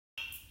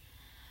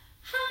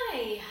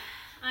Hi,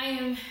 I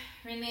am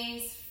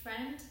Renee's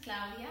friend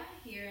Claudia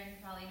here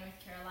in Raleigh, North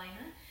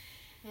Carolina.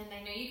 And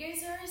I know you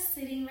guys are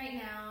sitting right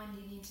now and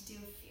you need to do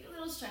a few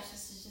little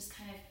stretches to just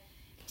kind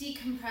of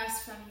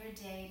decompress from your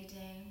day to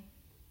day.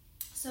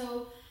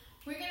 So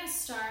we're going to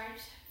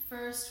start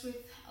first with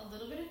a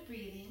little bit of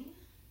breathing,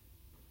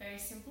 very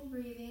simple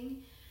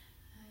breathing.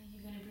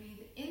 You're going to breathe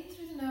in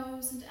through the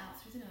nose and out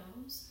through the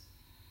nose.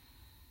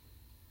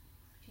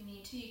 If you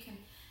need to, you can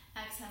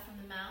exhale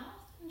from the mouth,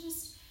 and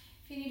just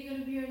if you need to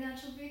go to your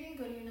natural breathing,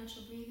 go to your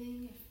natural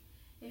breathing.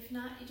 If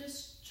not, you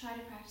just try to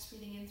practice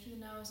breathing in through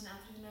the nose and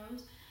out through the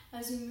nose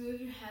as you move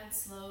your head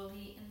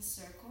slowly in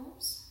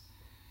circles.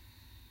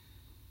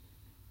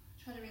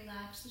 Try to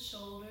relax the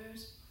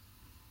shoulders.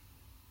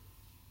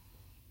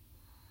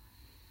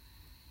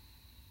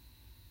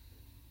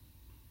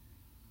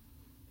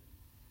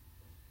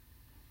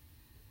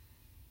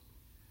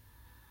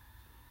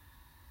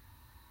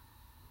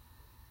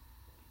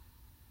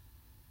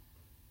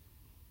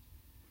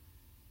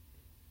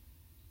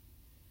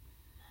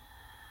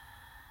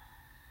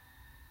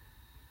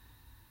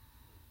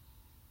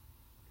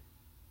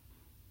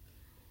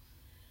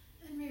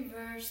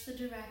 Reverse the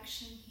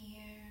direction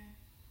here,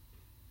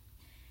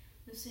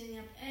 loosening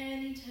up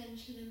any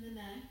tension in the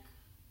neck.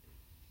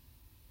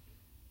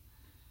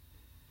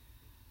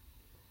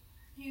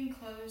 You can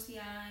close the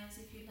eyes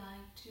if you'd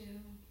like to.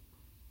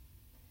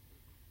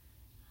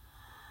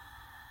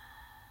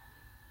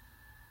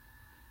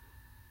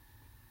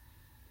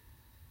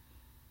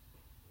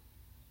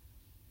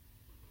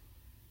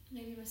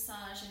 Maybe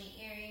massage any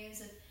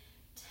areas of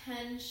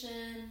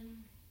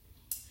tension.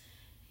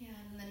 Yeah,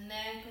 in the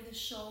neck or the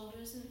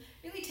shoulders, and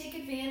really take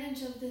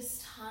advantage of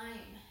this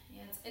time.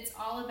 Yeah, it's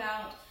all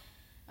about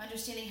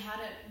understanding how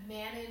to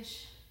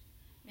manage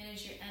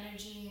your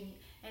energy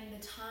and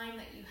the time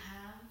that you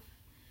have.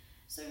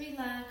 So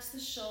relax the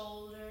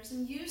shoulders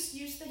and use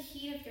the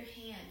heat of your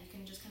hand. You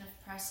can just kind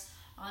of press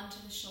onto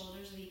the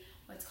shoulders,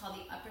 what's called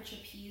the upper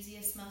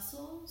trapezius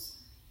muscles,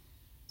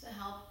 to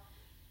help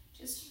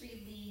just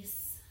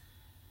release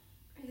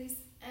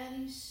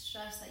any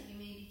stress that you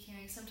may be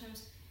carrying.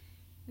 Sometimes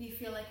we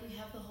feel like we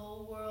have the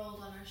whole world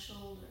on our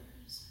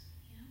shoulders.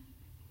 Yeah.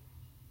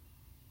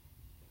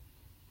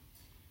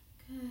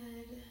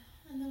 Good.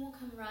 And then we'll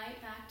come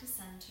right back to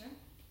center.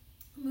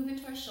 Move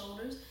into our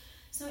shoulders.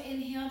 So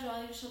inhale,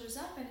 draw your shoulders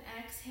up, and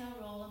exhale,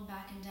 roll them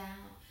back and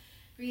down.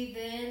 Breathe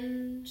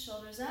in,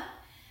 shoulders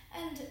up,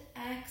 and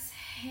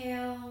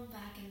exhale,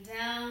 back and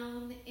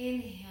down.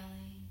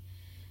 Inhaling,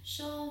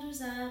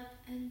 shoulders up,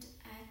 and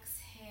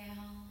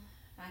exhale,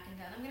 back and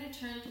down. I'm going to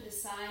turn to the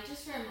side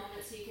just for a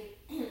moment so you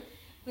can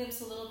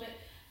glimpse a little bit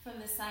from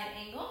the side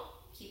angle.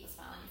 Keep a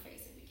smile on your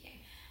face if you can.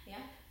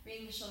 Yeah.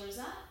 Bring the shoulders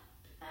up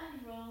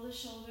and roll the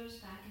shoulders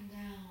back and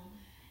down.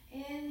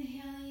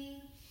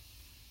 Inhaling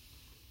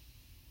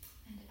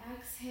and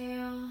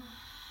exhale.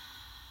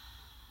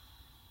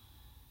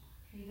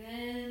 Breathe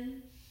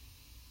in.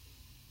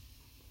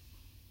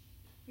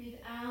 Breathe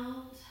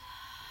out.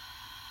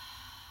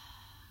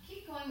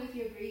 Keep going with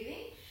your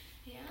breathing.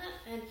 Yeah.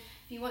 And if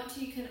you want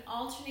to, you can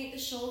alternate the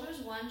shoulders,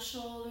 one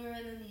shoulder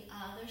and then the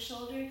other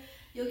shoulder.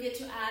 You'll get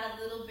to add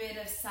a little bit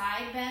of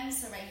side bend.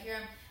 So right here,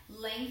 I'm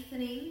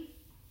lengthening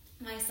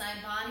my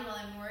side body while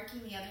I'm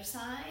working the other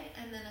side.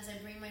 And then as I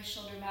bring my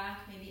shoulder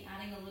back, maybe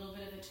adding a little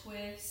bit of a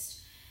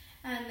twist.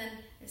 And then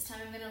this time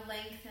I'm going to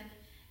lengthen.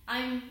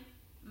 I'm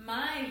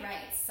my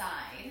right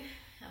side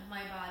of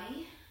my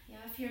body.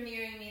 Yeah, if you're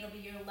mirroring me, it'll be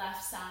your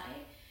left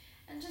side.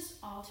 And just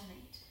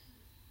alternate.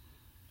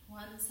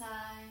 One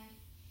side.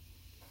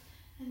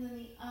 And then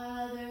the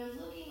other,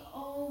 looking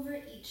over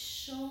each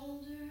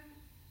shoulder.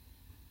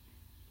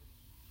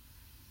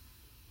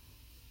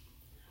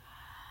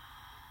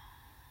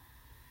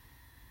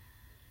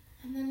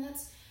 And then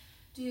let's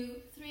do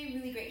 3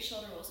 really great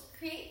shoulder rolls.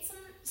 Create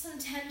some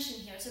tension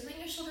here. So bring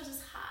your shoulders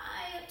as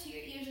high up to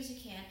your ears as you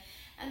can.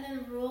 And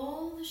then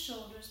roll the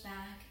shoulders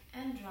back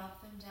and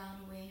drop them down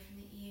away from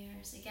the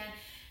ears. Again,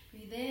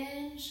 breathe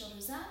in,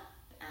 shoulders up,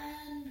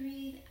 and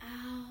breathe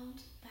out,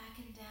 back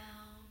and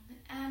down.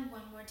 And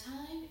one more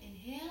time,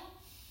 inhale.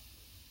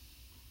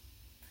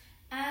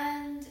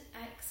 And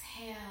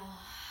exhale.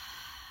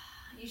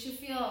 You should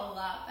feel a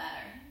lot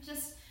better.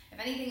 Just, if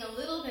anything, a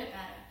little bit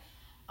better.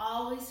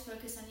 Always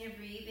focus on your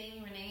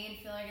breathing. Renee and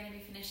Phil are going to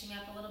be finishing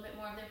up a little bit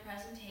more of their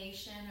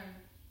presentation, or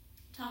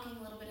talking a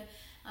little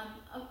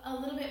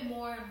bit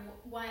more on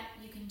what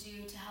you can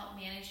do to help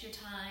manage your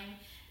time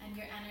and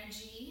your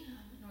energy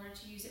in order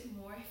to use it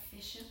more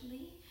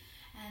efficiently.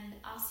 And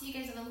I'll see you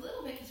guys in a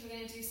little bit because we're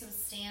going to do some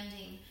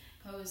standing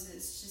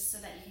poses just so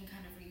that you can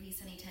kind of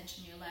release any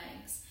tension in your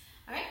legs.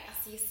 All right,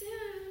 I'll see you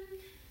soon.